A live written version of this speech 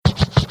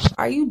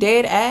Are you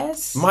dead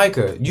ass?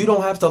 Micah, you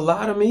don't have to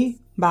lie to me.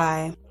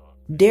 Bye.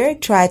 Derek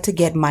tried to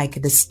get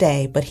Micah to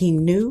stay, but he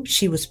knew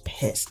she was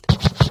pissed.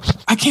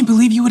 I can't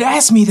believe you would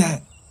ask me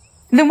that.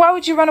 Then why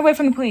would you run away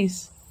from the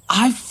police?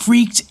 I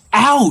freaked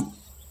out.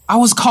 I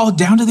was called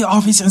down to the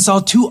office and saw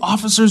 2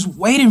 officers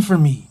waiting for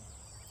me.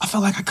 I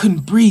felt like I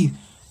couldn't breathe,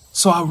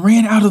 so I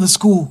ran out of the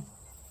school.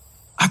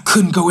 I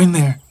couldn't go in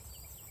there.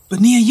 But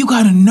Nia, you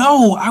gotta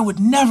know, I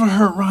would never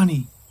hurt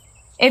Ronnie.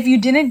 If you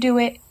didn't do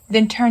it,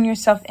 then turn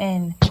yourself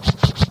in.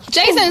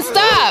 Jason,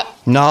 stop!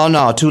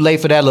 No, too late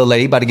for that little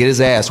lady. He about to get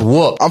his ass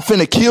whooped. I'm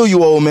finna kill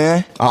you, old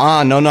man.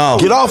 No.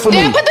 Get off of me.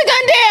 Dad, put the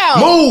gun down!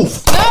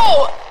 Move!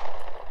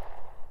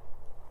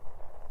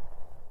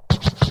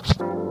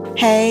 No!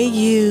 Hey,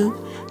 you.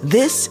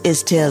 This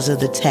is Tales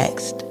of the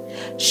Text.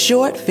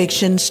 Short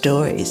fiction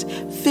stories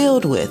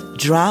filled with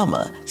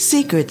drama,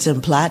 secrets,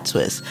 and plot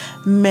twists,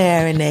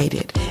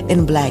 marinated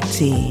in Black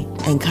teen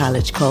and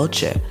college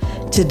culture.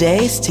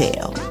 Today's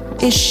tale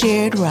is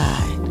Shared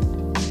Ride.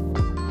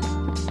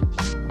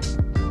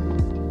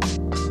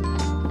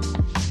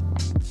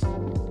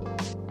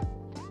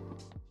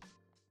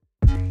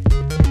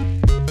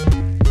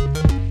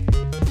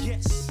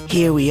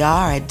 Here we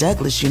are at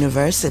Douglas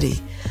University,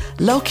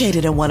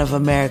 located in one of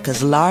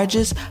America's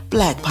largest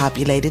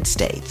Black-populated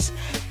states,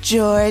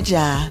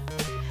 Georgia.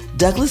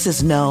 Douglas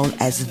is known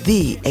as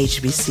the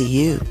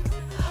HBCU,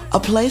 a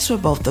place where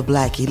both the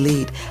Black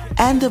elite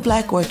and the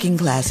Black working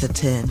class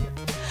attend.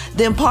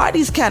 Them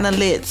parties kinda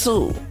lit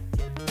too.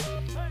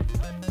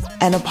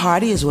 And a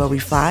party is where we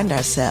find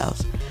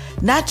ourselves.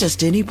 Not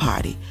just any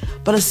party,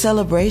 but a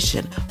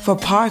celebration for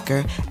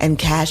Parker and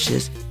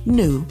Cash's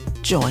new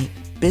joint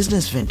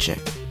business venture.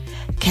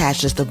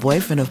 Cash is the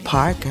boyfriend of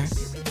Parker,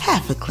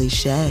 half a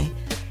cliche.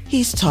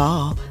 He's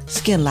tall,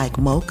 skin like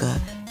mocha,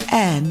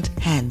 and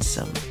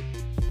handsome.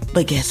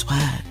 But guess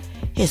what?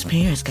 His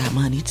parents got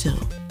money too.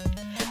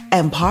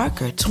 And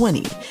Parker,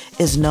 20,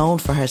 is known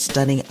for her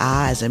stunning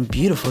eyes and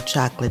beautiful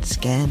chocolate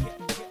skin.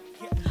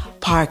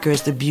 Parker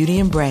is the beauty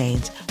and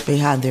brains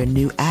behind their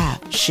new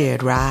app,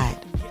 Shared Ride.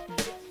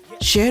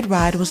 Shared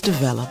Ride was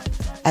developed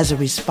as a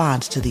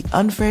response to the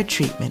unfair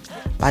treatment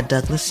by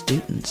Douglas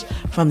students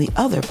from the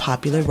other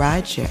popular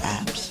rideshare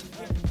apps.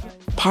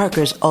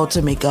 Parker's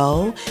ultimate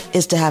goal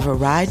is to have a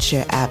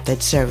rideshare app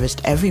that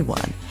serviced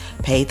everyone,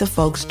 paid the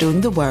folks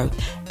doing the work,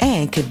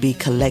 and could be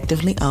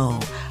collectively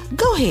owned.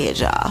 Go ahead,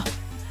 y'all.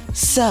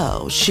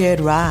 So,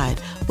 Shared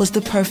Ride was the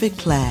perfect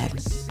plan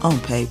on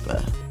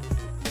paper.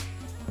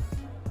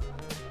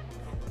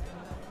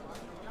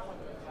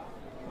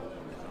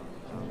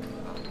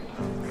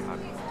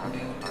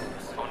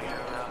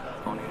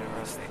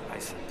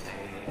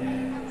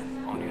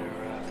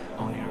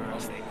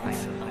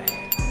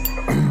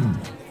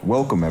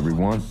 Welcome,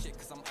 everyone.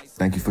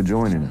 Thank you for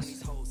joining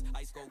us.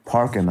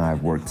 Parker and I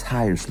have worked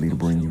tirelessly to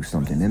bring you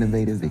something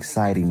innovative,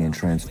 exciting, and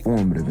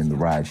transformative in the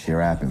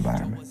rideshare app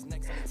environment.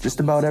 Just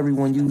about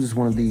everyone uses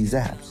one of these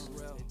apps.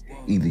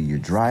 Either you're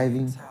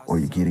driving or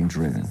you're getting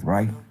driven,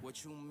 right?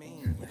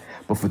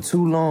 But for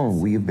too long,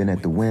 we have been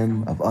at the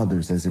whim of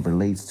others as it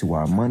relates to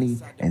our money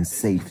and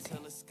safety.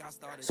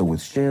 So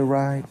with Share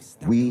Ride,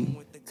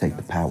 we take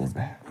the power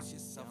back.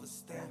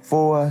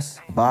 For us,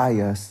 by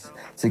us,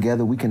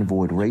 together we can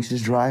avoid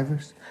racist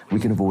drivers, we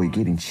can avoid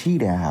getting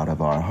cheated out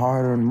of our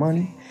hard-earned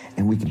money,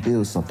 and we can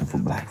build something for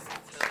Black folks.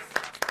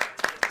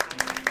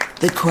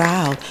 The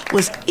crowd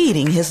was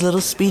eating his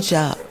little speech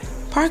up.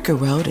 Parker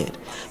wrote it,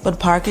 but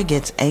Parker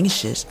gets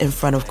anxious in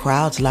front of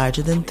crowds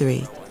larger than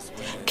 3.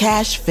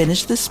 Cash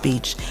finished the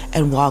speech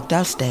and walked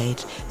off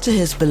stage to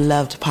his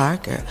beloved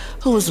Parker,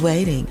 who was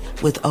waiting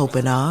with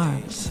open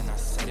arms.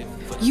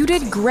 You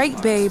did great,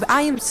 babe.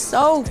 I am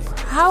so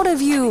proud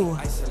of you.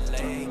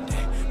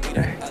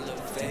 Hey,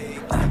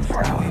 I'm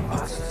proud of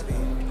us.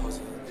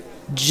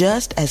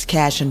 Just as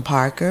Cash and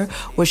Parker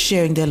were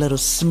sharing their little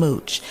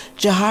smooch,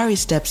 Jahari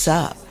steps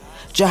up.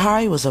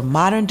 Jahari was a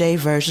modern-day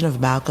version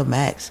of Malcolm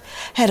X,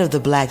 head of the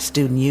Black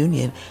Student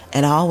Union,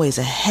 and always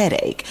a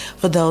headache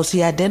for those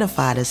he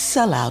identified as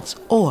sellouts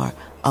or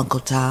Uncle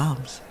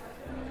Toms.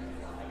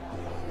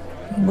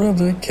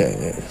 Brother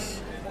Cash,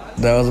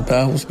 that was a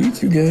powerful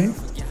speech you gave.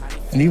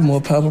 An even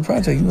more powerful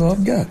project you all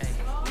got.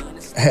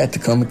 I had to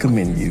come and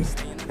commend you.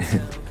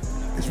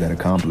 Is that a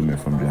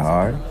compliment from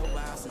Jahari?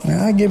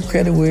 Now, I give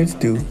credit where it's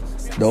due,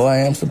 though I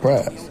am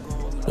surprised.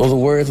 Those are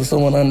words of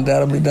someone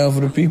undoubtedly done for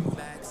the people.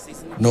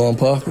 Knowing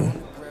Parker,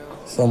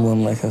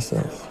 someone like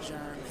herself.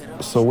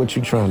 So what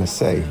you trying to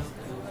say?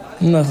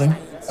 Nothing.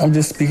 I'm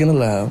just speaking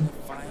aloud.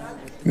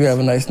 You have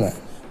a nice night.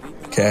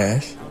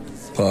 Cash,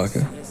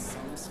 Parker.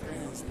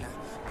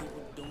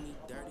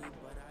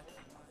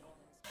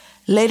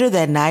 Later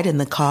that night in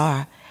the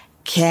car,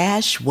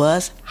 Cash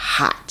was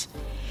hot.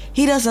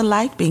 He doesn't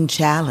like being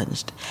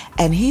challenged,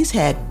 and he's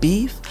had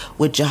beef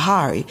with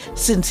Jahari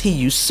since he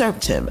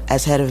usurped him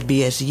as head of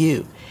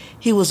BSU.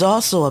 He was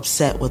also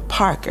upset with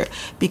Parker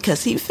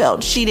because he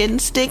felt she didn't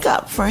stick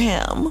up for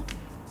him.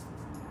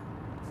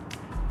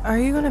 Are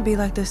you gonna be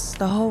like this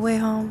the whole way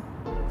home?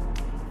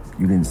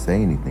 You didn't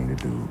say anything to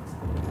dude.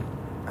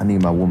 I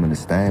need my woman to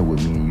stand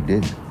with me and you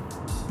didn't.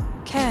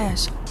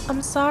 Cash,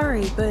 I'm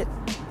sorry, but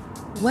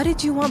what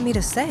did you want me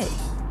to say?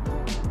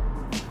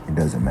 It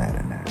doesn't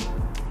matter now.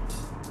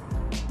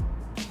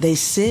 They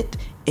sit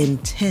in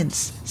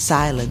tense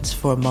silence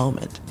for a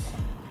moment,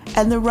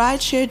 and the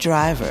rideshare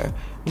driver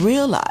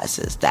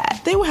realizes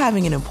that they were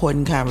having an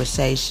important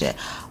conversation,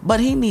 but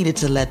he needed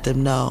to let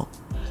them know,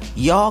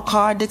 y'all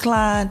car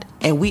declined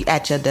and we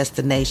at your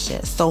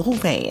destination, so who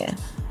paying?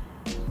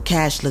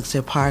 Cash looks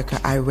at Parker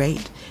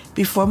irate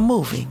before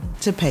moving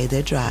to pay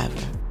their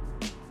driver.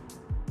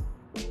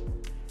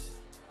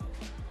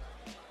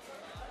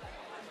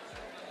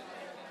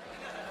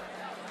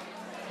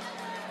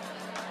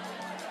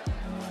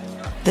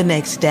 The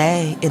next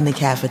day, in the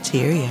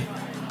cafeteria,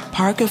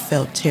 Parker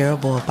felt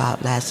terrible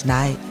about last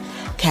night.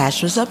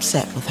 Cash was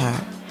upset with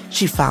her.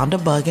 She found a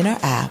bug in her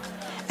app,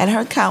 and her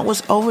account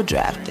was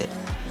overdrafted.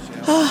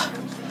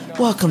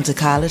 Welcome to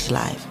college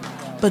life.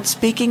 But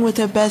speaking with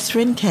her best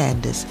friend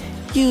Candace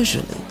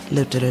usually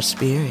lifted her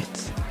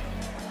spirits.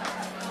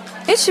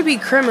 It should be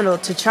criminal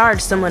to charge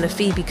someone a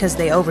fee because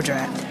they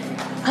overdraft.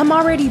 I'm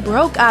already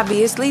broke,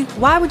 obviously.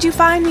 Why would you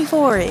fine me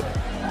for it?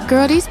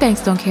 Girl, these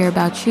banks don't care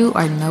about you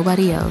or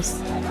nobody else.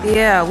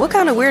 Yeah, what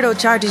kind of weirdo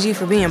charges you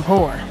for being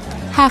poor?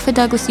 Half of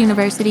Douglas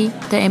University,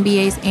 the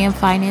MBAs and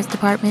finance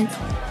departments.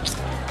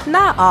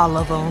 Not all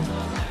of them.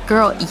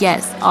 Girl,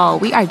 yes, all.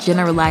 We are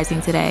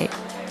generalizing today.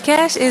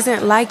 Cash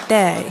isn't like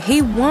that.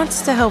 He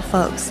wants to help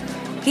folks.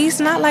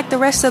 He's not like the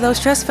rest of those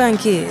trust fund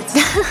kids.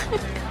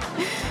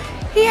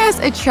 He has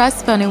a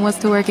trust fund and wants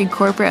to work in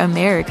corporate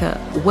America.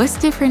 What's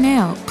different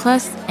now?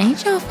 Plus,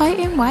 ain't y'all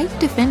fighting? Why you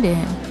defending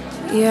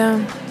him?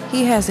 Yeah,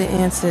 he hasn't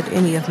answered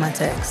any of my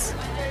texts.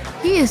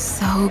 He is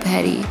so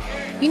petty.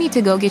 You need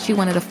to go get you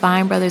one of the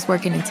fine brothers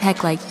working in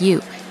tech like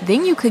you.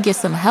 Then you could get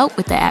some help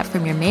with the app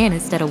from your man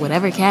instead of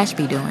whatever Cash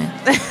be doing.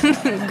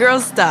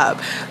 Girl,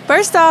 stop.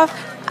 First off,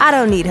 I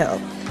don't need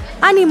help.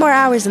 I need more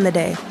hours in the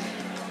day.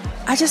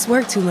 I just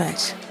work too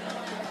much.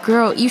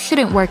 Girl, you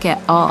shouldn't work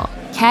at all.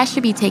 Cash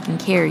should be taking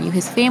care of you.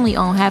 His family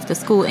own half the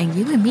school, and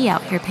you and me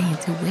out here paying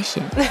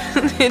tuition.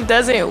 It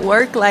doesn't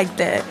work like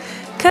that.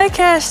 Cut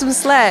Cash some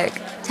slack.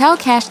 Tell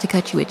Cash to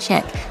cut you a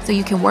check so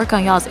you can work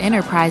on y'all's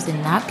enterprise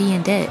and not be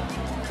in debt.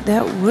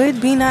 That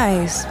would be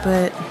nice,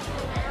 but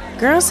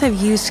girls have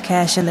used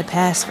Cash in the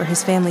past for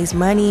his family's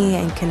money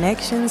and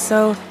connections,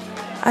 so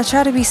I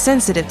try to be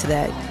sensitive to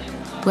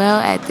that. Well,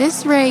 at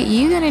this rate,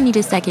 you're gonna need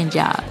a second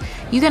job.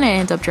 You're gonna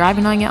end up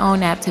driving on your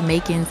own app to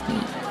make ends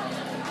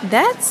meet.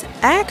 That's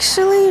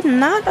actually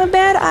not a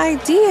bad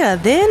idea.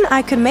 Then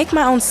I could make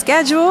my own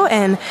schedule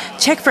and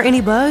check for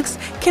any bugs.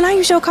 Can I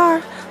use your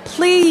car?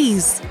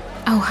 Please.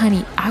 Oh,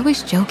 honey, I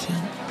was joking.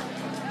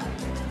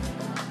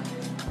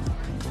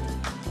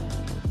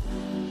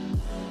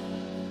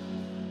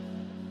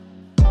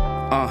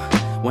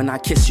 When I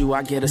kiss you,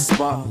 I get a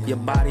spark. Your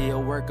body a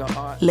work of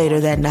art. Later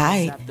that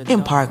night,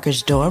 in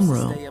Parker's dorm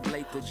room,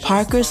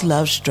 Parker's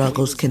love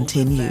struggles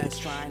continued.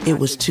 It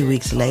was 2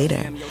 weeks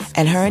later,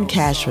 and her and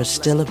Cash were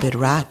still a bit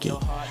rocky,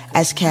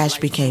 as Cash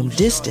became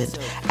distant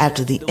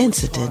after the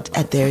incident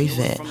at their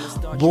event.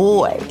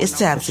 Boy, it's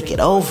time to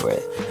get over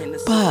it.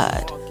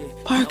 But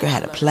Parker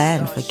had a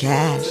plan for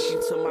Cash.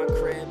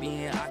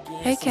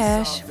 Hey,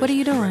 Cash, what are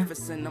you doing?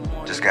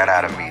 Just got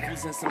out of meeting.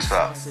 What's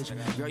up?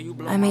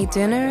 I made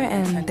dinner,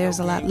 and there's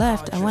a lot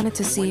left. I wanted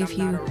to see if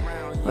you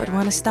would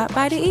want to stop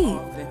by to eat.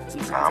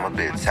 I'm a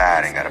bit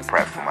tired and gotta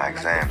prep for my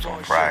exams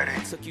on Friday.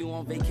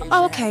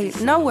 Oh, okay,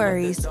 no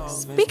worries.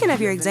 Speaking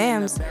of your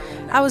exams,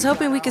 I was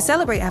hoping we could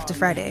celebrate after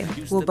Friday.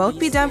 We'll both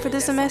be done for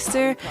the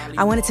semester.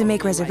 I wanted to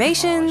make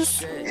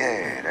reservations.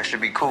 Yeah, that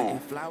should be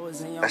cool.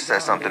 Let's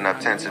set something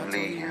up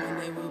tentatively,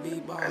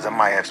 as I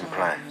might have some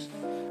plans.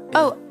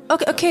 Oh,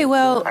 okay,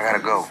 well... I gotta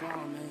go.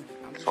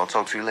 So I'll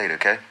talk to you later,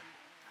 okay?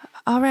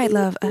 All right,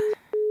 love.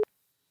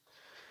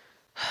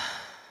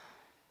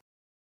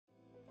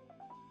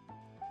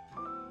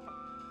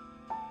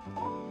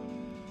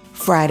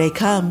 Friday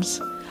comes.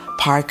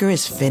 Parker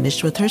is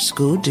finished with her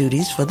school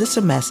duties for the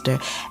semester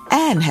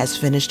and has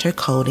finished her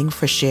coding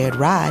for shared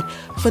ride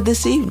for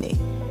this evening.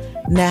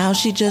 Now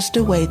she just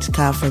awaits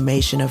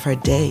confirmation of her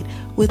date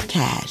with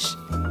Cash,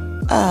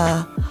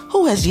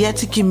 who has yet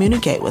to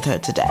communicate with her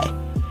today.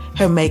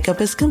 Her makeup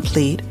is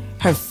complete,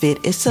 her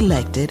fit is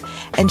selected,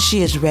 and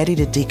she is ready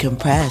to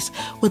decompress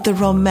with a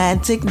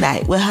romantic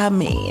night with her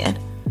man.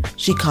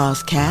 She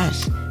calls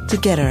Cash to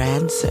get her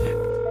answer.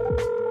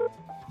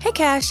 Hey,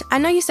 Cash, I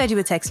know you said you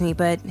would text me,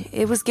 but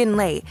it was getting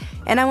late,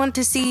 and I wanted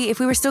to see if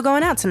we were still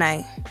going out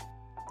tonight.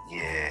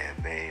 Yeah,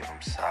 babe,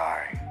 I'm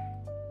sorry.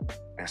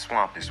 Been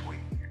swamped this week.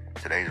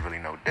 Today's really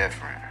no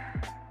different.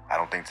 I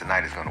don't think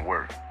tonight is gonna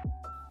work.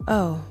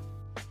 Oh.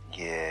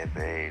 Yeah,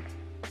 babe.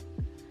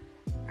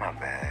 My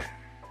bad.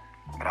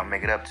 But I'll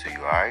make it up to you,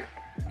 alright?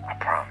 I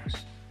promise.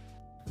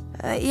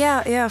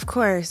 Yeah, of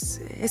course.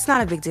 It's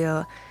not a big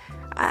deal.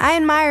 I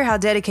admire how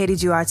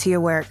dedicated you are to your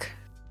work.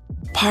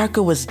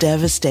 Parker was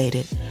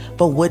devastated,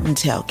 but wouldn't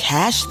tell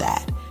Cash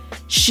that.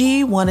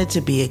 She wanted to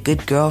be a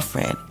good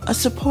girlfriend, a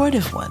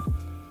supportive one.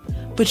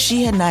 But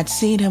she had not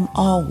seen him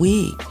all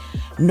week.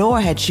 nor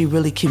had she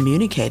really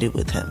communicated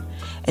with him,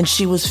 and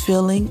she was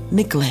feeling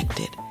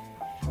neglected.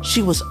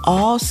 She was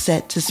all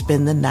set to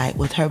spend the night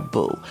with her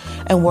boo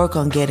and work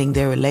on getting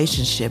their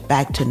relationship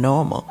back to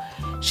normal.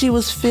 She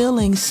was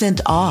feeling sent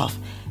off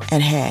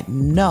and had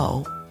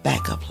no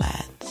backup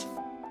plans.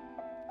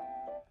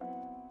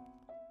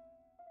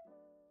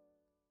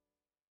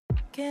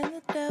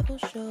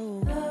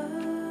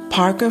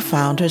 Parker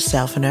found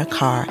herself in her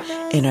car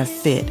in her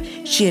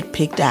fit she had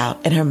picked out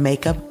and her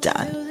makeup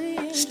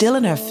done, still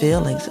in her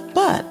feelings,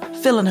 but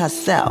feeling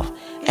herself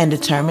and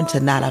determined to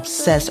not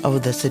obsess over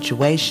the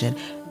situation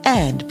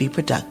and be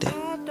productive.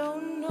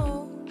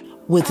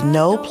 With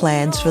no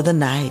plans for the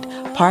night,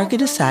 Parker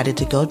decided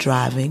to go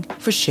driving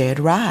for shared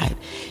ride.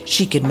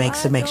 She could make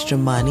some extra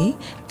money,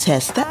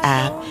 test the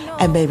app,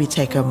 and maybe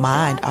take her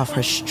mind off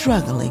her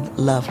struggling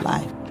love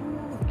life.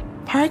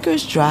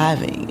 Parker's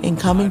driving and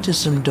coming to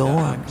some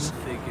dorms.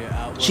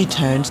 She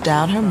turns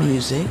down her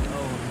music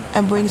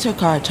and brings her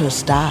car to a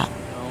stop.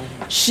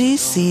 She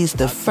sees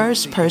the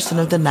first person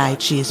of the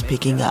night she is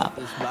picking up,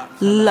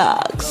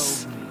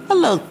 Lux, a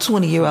little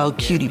 20-year-old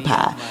cutie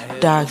pie,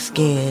 dark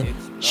skin,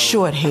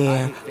 short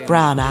hair,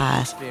 brown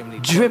eyes,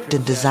 dripped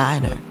in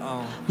designer.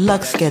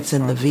 Lux gets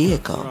in the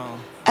vehicle,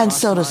 and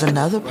so does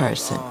another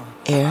person,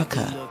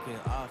 Erica.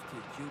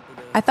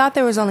 I thought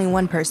there was only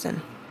one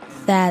person.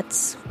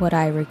 That's what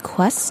I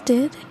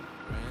requested.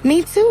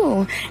 Me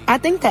too. I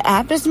think the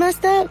app is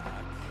messed up.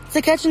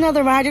 To catch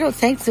another ride, it'll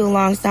take too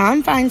long, so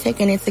I'm fine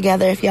taking it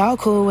together if y'all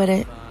cool with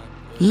it.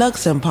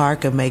 Lux and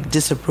Parker make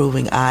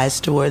disapproving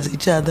eyes towards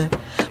each other,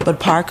 but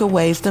Parker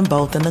waves them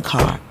both in the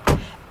car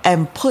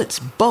and puts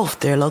both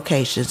their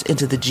locations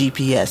into the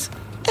GPS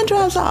and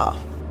drives off.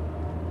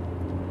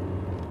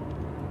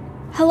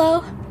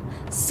 Hello?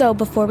 So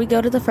before we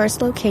go to the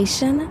first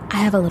location, I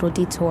have a little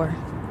detour.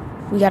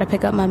 We gotta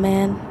pick up my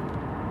man.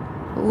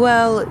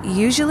 Well,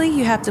 usually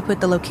you have to put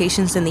the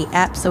locations in the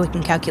app so it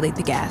can calculate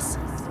the gas.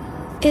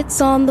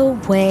 It's on the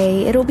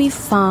way. It'll be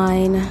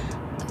fine.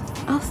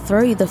 I'll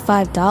throw you the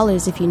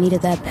 $5 if you need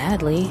it that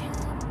badly.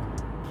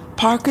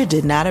 Parker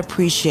did not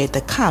appreciate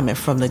the comment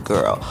from the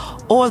girl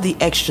or the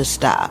extra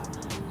stop,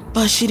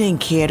 but she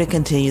didn't care to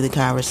continue the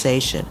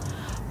conversation.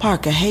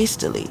 Parker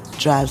hastily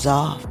drives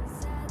off.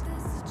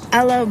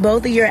 I love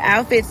both of your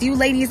outfits. You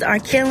ladies are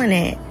killing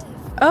it.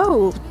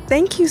 Oh,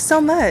 thank you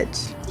so much.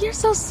 You're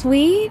so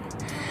sweet.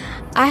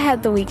 I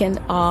had the weekend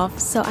off,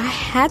 so I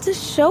had to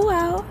show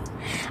out.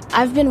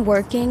 I've been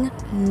working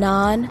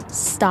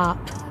non-stop.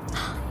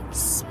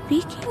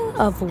 Speaking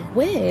of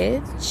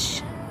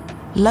which...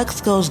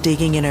 Lux goes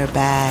digging in her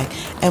bag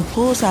and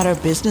pulls out her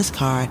business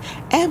card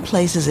and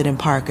places it in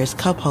Parker's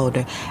cup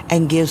holder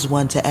and gives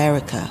one to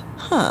Erica.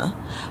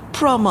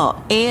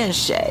 Promo and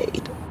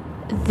shade.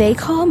 They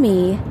call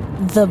me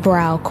the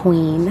Brow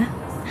Queen.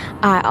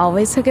 I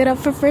always hook it up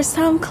for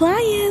first-time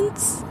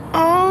clients.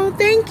 Oh,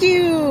 thank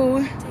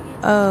you.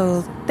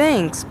 Oh,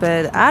 thanks,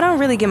 but I don't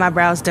really get my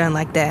brows done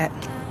like that.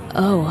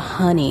 Oh,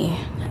 honey,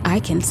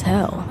 I can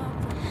tell.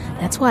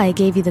 That's why I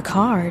gave you the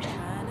card.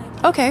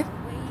 Okay,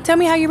 tell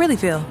me how you really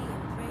feel.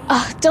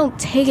 Don't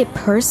take it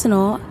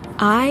personal.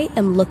 I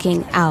am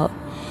looking out.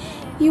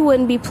 You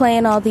wouldn't be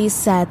playing all these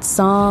sad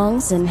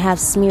songs and have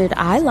smeared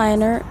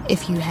eyeliner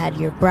if you had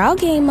your brow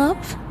game up.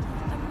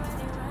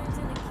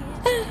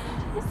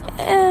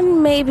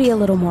 And maybe a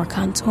little more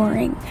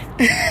contouring.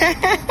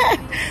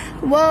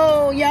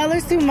 Whoa, y'all are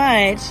too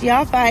much.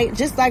 Y'all fight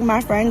just like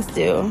my friends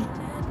do.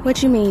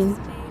 What you mean?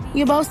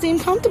 You both seem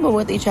comfortable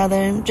with each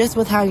other, just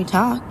with how you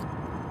talk.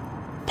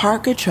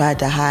 Parker tried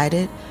to hide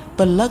it,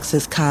 but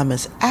Lux's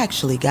comments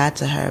actually got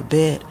to her a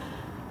bit.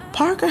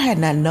 Parker had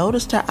not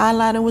noticed her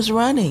eyeliner was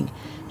running.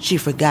 She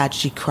forgot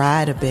she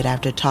cried a bit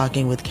after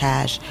talking with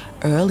Cash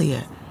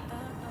earlier.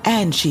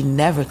 And she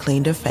never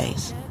cleaned her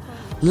face.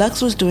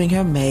 Lux was doing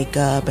her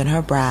makeup and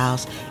her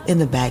brows in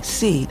the back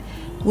seat,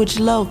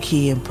 which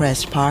low-key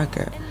impressed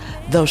Parker,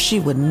 though she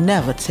would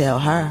never tell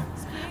her.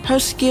 Her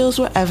skills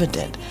were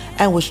evident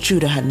and was true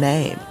to her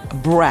name,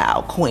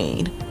 Brow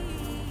Queen.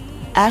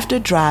 After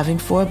driving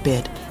for a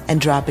bit and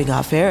dropping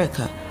off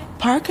Erica,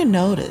 Parker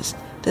noticed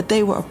that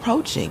they were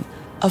approaching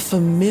a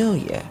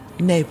familiar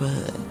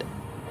neighborhood.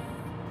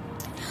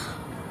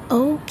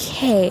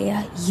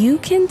 Okay, you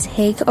can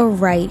take a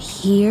right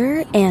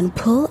here and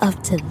pull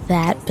up to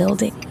that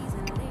building.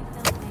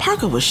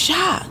 Parker was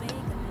shocked.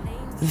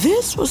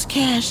 This was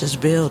Cash's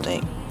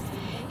building.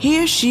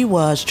 Here she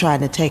was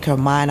trying to take her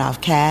mind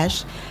off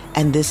Cash,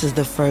 and this is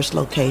the first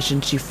location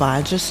she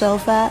finds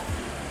herself at.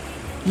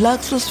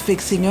 Lux was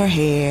fixing her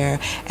hair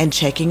and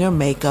checking her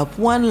makeup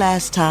one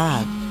last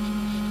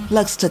time.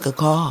 Lux took a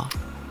call.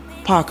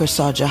 Parker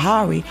saw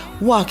Jahari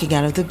walking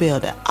out of the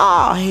building.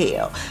 Oh,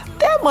 hell,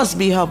 that must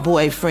be her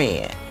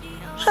boyfriend.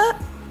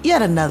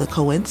 Yet another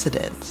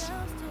coincidence.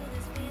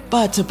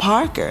 But to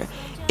Parker,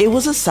 it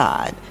was a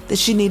sign that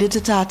she needed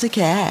to talk to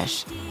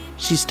Cash.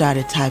 She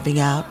started typing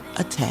out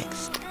a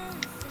text.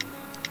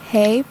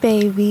 Hey,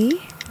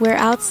 baby, we're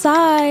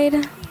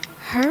outside.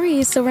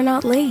 Hurry so we're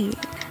not late.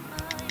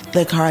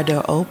 The car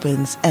door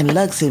opens and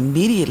Lux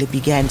immediately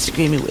began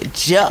screaming with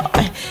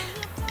joy.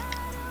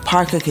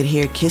 Parker could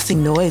hear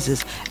kissing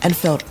noises and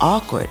felt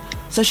awkward,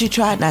 so she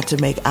tried not to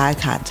make eye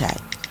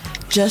contact.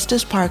 Just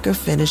as Parker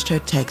finished her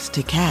text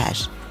to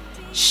Cash,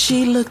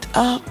 she looked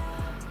up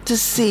to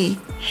see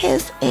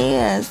his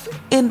hands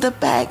in the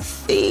back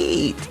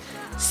seat.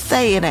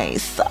 Say it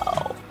ain't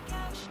so.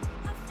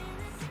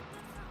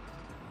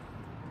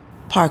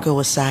 Parker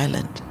was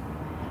silent.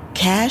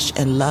 Cash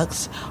and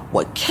Lux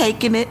were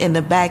caking it in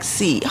the back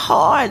seat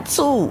hard,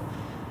 too.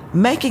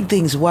 Making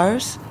things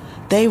worse,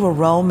 they were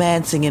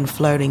romancing and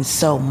flirting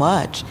so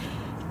much,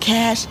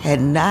 Cash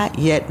had not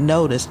yet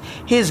noticed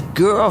his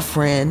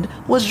girlfriend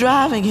was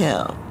driving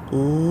him.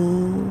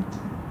 Ooh.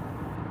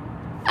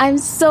 I'm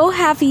so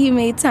happy you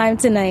made time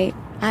tonight.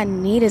 I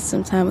needed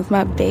some time with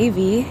my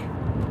baby.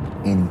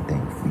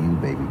 Anything for you,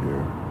 baby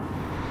girl.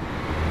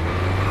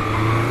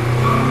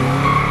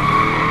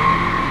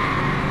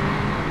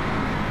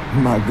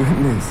 My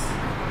goodness.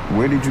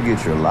 Where did you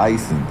get your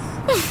license?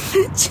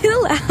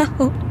 Chill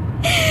out.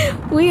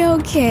 We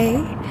okay.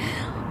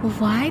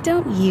 Why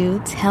don't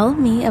you tell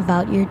me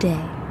about your day?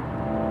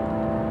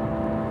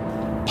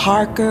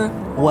 Parker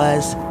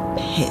was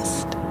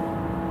pissed.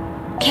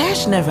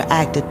 Cash never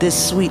acted this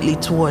sweetly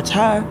towards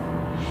her.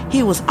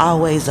 He was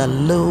always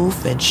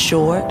aloof and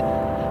short,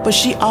 but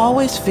she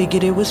always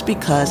figured it was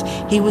because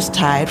he was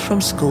tired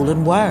from school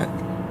and work.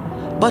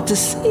 But to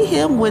see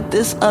him with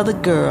this other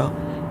girl,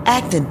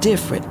 acting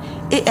different,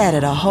 it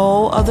added a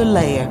whole other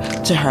layer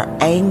to her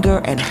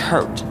anger and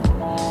hurt.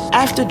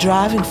 After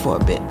driving for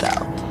a bit,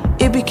 though,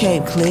 it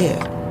became clear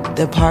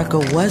that Parker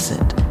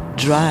wasn't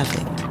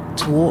driving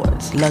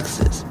towards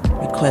Lux's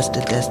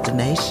requested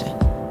destination.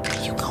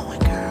 Where you going,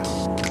 girl?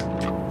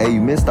 Hey,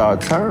 you missed our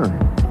turn.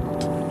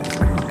 This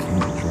girl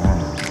can't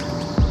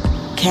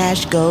drive.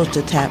 Cash goes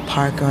to tap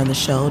Parker on the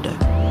shoulder,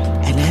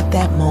 and at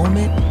that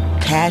moment,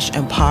 Cash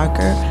and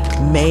Parker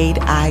made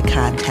eye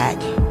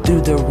contact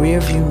through the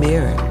rearview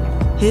mirror.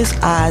 His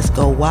eyes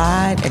go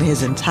wide and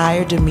his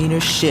entire demeanor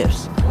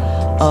shifts.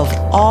 Of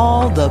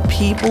all the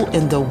people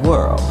in the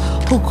world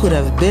who could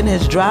have been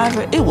his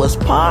driver, it was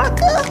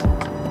Parker.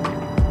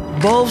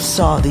 Both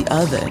saw the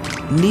other.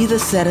 Neither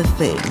said a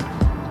thing,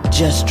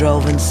 just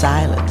drove in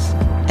silence.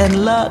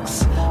 And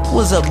Lux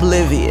was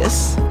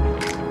oblivious.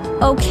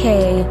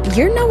 Okay,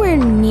 you're nowhere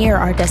near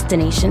our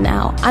destination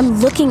now.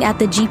 I'm looking at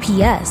the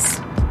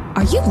GPS.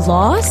 Are you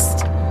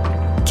lost?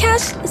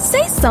 Cash,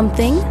 say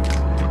something.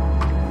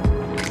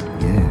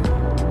 Yeah.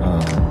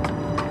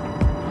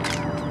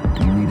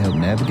 Do you need help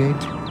navigating?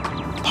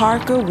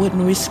 Parker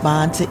wouldn't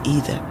respond to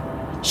either.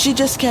 She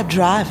just kept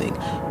driving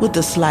with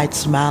a slight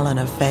smile on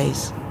her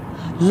face.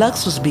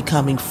 Lux was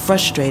becoming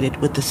frustrated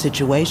with the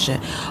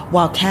situation,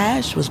 while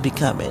Cash was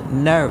becoming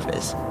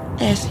nervous,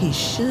 as he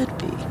should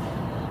be.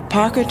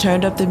 Parker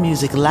turned up the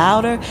music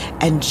louder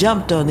and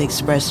jumped on the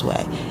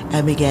expressway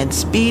and began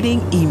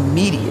speeding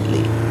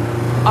immediately.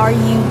 Are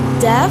you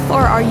deaf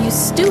or are you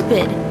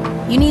stupid?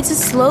 You need to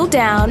slow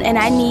down, and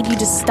I need you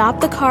to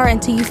stop the car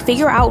until you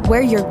figure out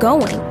where you're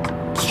going.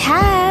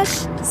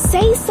 Cash,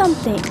 say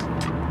something.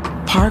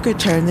 Parker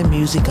turned the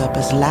music up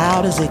as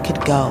loud as it could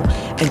go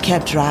and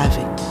kept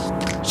driving.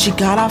 She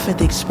got off at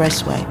the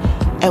expressway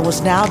and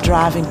was now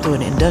driving through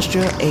an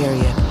industrial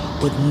area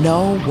with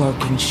no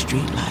working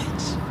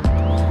streetlights.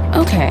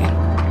 Okay.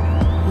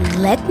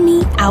 Let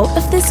me out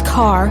of this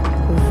car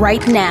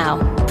right now.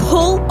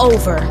 Pull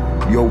over.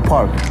 Yo,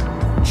 Parker,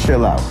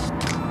 chill out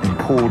and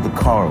pull the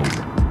car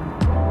over.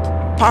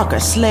 Parker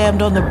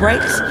slammed on the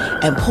brakes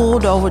and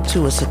pulled over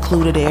to a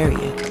secluded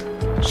area.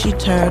 She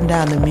turned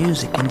down the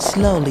music and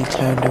slowly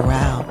turned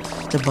around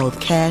to both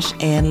Cash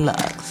and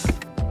Lux.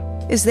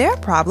 Is there a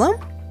problem?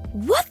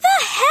 What the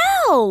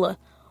hell?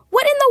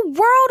 What in the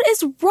world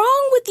is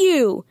wrong with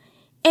you?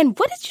 And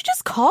what did you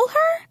just call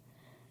her?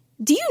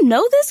 Do you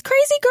know this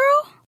crazy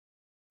girl?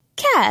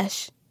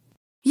 Cash.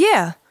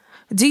 Yeah.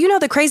 Do you know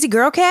the crazy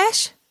girl,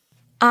 Cash?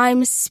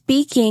 I'm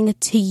speaking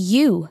to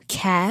you,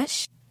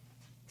 Cash.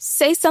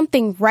 Say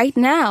something right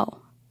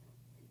now.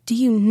 Do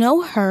you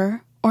know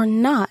her or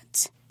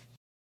not?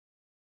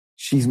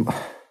 She's my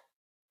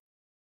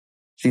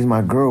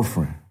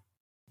girlfriend.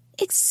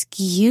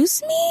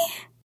 Excuse me?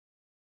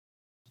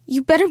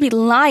 You better be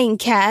lying,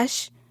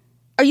 Cash.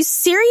 Are you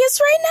serious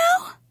right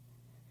now?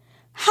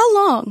 How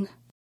long?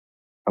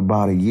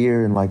 About a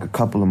year and like a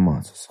couple of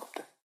months or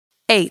something.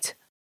 8.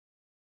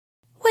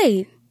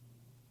 Wait.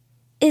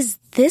 Is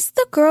this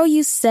the girl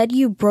you said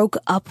you broke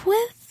up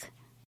with?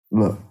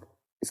 Look,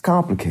 it's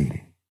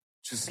complicated.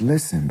 Just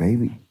listen,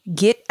 baby.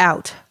 Get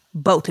out,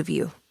 both of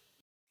you.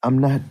 I'm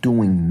not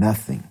doing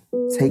nothing.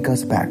 Take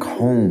us back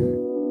home.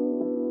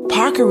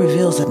 Parker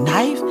reveals a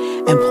knife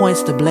and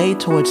points the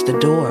blade towards the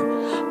door.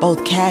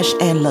 Both Cash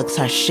and Lux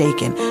are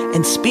shaken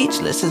and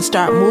speechless and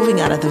start moving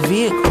out of the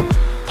vehicle.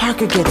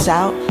 Parker gets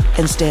out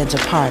and stands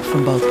apart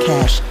from both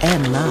Cash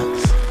and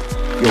Lux.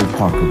 Yo,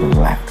 Parker,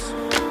 relax.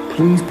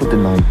 Please put the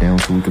knife down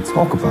so we can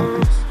talk about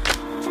this.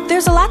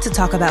 There's a lot to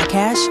talk about,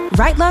 Cash.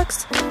 Right,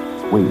 Lux?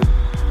 Wait,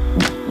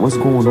 what's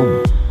going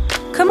on?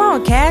 Come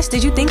on, Cash.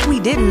 Did you think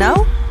we didn't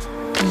know?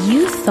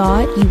 You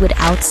thought you would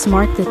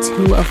outsmart the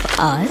two of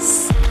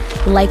us?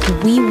 Like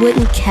we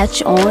wouldn't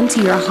catch on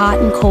to your hot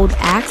and cold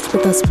acts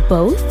with us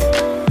both?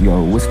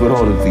 Yo, what's with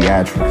all the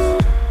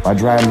theatrics? Why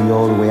drive me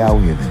all the way out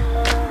here then?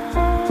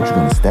 What, you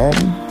gonna stab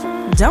me?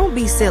 Don't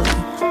be silly.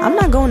 I'm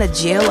not going to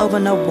jail over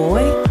no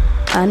boy.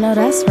 I know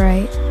that's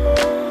right.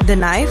 The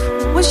knife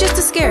was just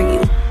to scare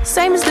you,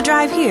 same as the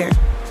drive here.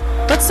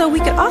 But so we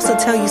could also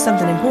tell you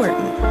something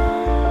important.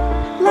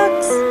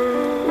 Lux,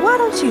 why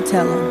don't you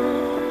tell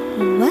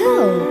him?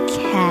 Well,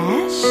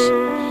 Cash,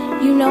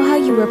 you know how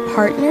you were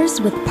partners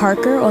with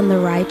Parker on the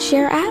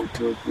rideshare app?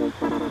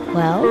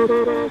 Well,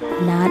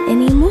 not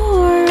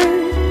anymore.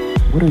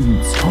 What are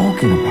you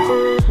talking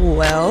about?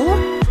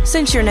 Well,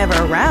 since you're never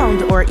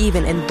around or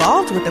even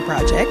involved with the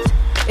project,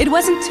 it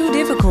wasn't too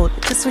difficult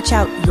to switch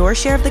out your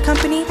share of the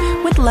company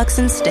with Lux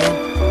instead.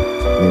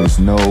 There's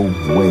no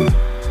way.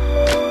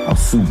 I'll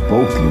sue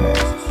both you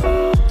asses.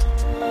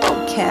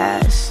 Oh,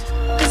 Cash.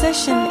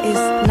 Possession is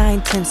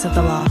 9/10 of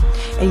the law,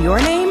 and your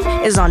name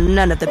is on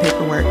none of the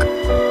paperwork.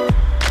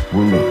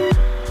 Well, look,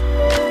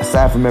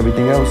 aside from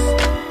everything else,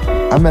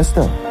 I messed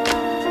up.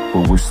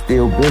 But we're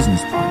still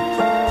business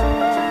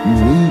partners. You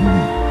need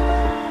me.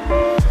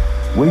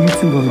 Where you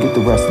two gonna get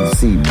the rest of the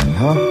seed money,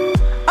 huh?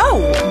 Oh,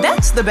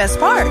 that's the best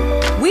part.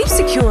 We've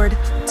secured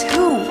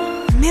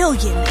 $2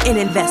 million in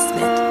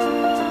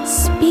investment.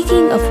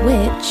 Speaking of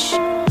which,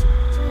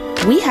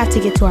 we have to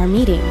get to our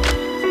meeting.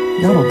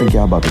 Y'all don't think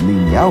y'all about to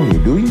leave me out here,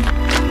 do you?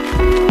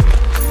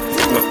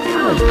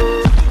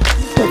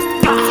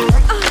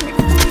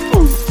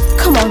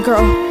 Come on,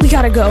 girl. We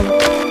gotta go.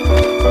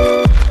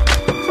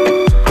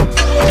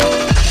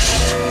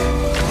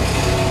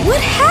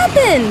 What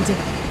happened?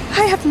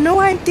 I have no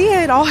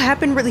idea. It all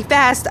happened really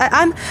fast.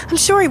 I'm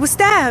sure he was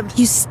stabbed.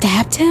 You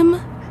stabbed him?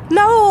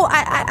 No,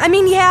 I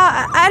mean,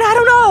 yeah, I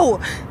don't know.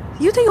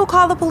 You think he'll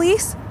call the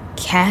police?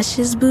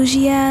 Cash's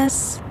bougie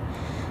ass?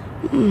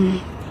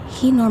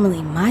 He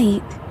normally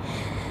might.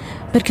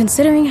 But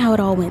considering how it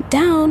all went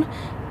down,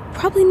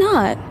 probably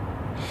not.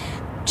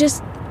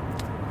 Just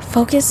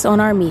focus on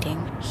our meeting.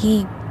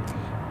 He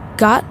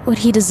got what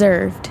he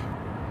deserved.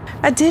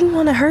 I didn't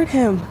want to hurt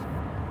him.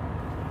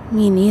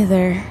 Me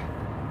neither.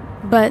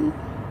 But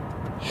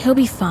he'll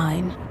be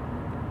fine.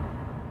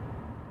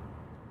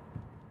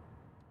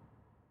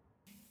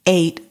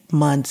 8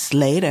 months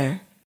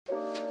later.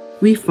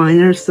 We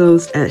find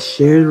ourselves at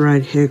Shared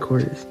Ride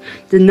headquarters,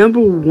 the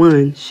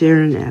 #1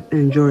 sharing app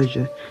in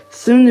Georgia,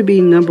 soon to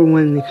be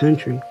 #1 in the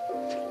country.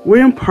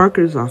 We're in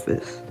Parker's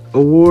office.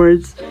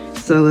 Awards,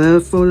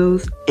 celeb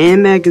photos,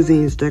 and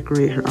magazines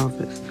decorate her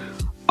office.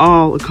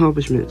 All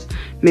accomplishments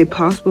made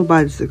possible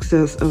by the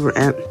success of her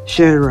app,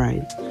 Shared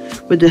Ride.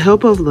 With the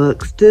help of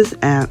Lux, this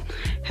app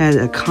had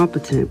a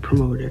competent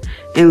promoter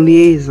and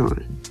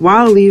liaison,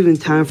 while leaving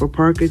time for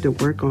Parker to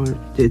work on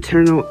the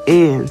internal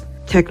and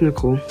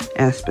technical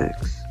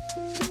aspects.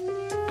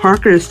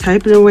 Parker is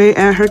typing away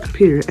at her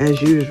computer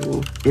as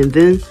usual, and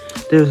then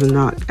there's a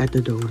knock at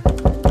the door.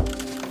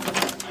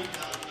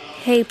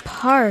 Hey,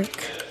 Park,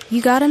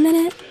 you got a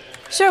minute?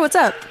 Sure, what's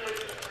up?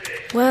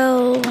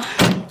 Well,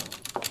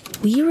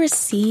 we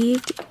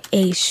received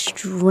a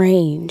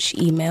strange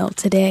email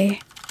today.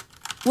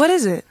 What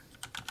is it?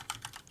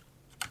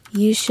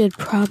 You should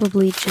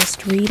probably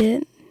just read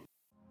it.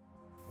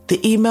 The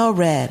email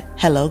read,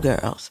 "Hello,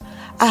 girls.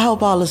 I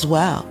hope all is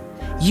well.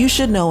 You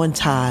should know in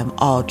time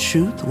all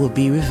truth will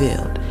be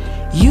revealed.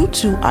 You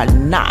two are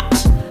not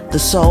the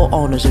sole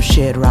owners of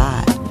Shared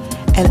Ride,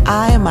 and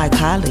I and my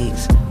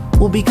colleagues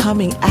will be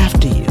coming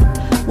after you.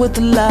 With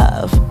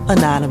love,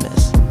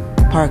 Anonymous."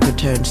 Parker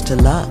turns to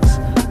Lux,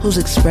 whose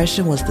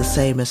expression was the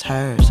same as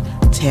hers,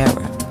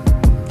 terror.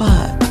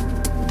 But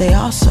they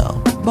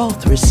also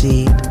both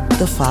received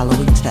the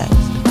following text: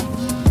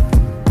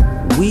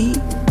 "We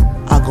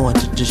are going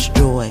to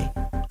destroy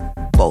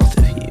both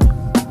of you,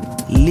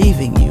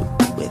 leaving you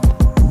with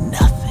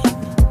nothing.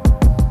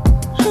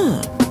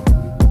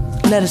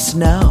 Let us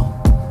know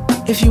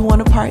if you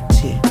want a part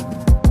 2.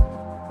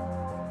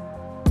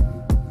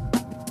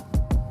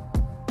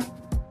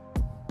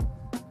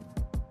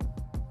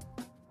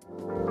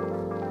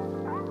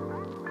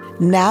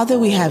 Now that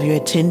we have your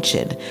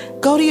attention,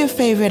 go to your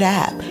favorite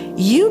app.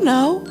 You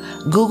know,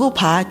 Google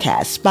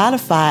Podcasts,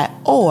 Spotify,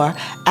 or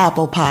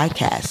Apple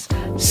Podcasts.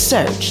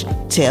 Search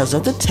Tales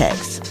of the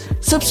Text.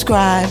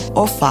 Subscribe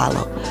or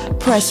follow.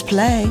 Press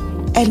play.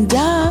 And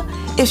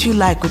if you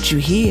like what you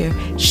hear,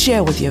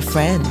 share with your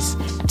friends.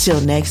 Till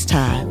next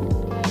time.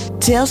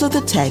 Tales of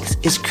the Text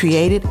is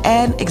created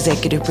and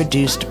executive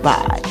produced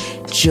by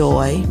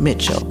Joy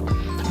Mitchell.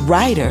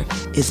 Writer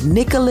is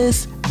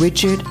Nicholas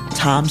Richard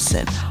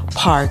Thompson.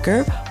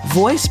 Parker,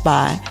 voiced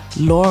by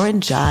Lauren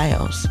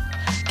Giles.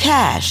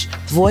 Cash,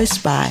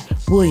 voiced by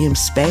William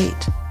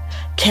Spate.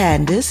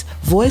 Candace,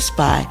 voiced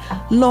by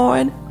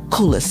Lauren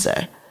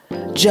Kulisser.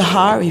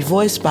 Jahari,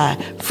 voiced by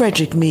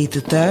Frederick Meade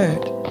III.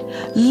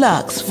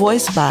 Lux,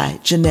 voiced by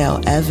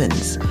Janelle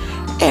Evans.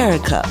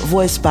 Erica,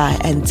 voiced by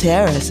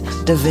Antares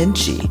Da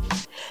Vinci.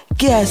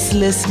 Guest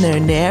listener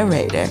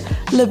narrator,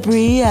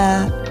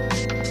 Labria.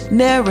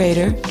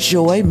 Narrator,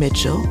 Joy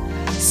Mitchell.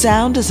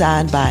 Sound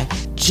designed by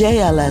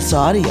JLS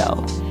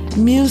Audio.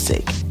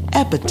 Music,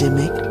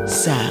 epidemic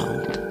sound.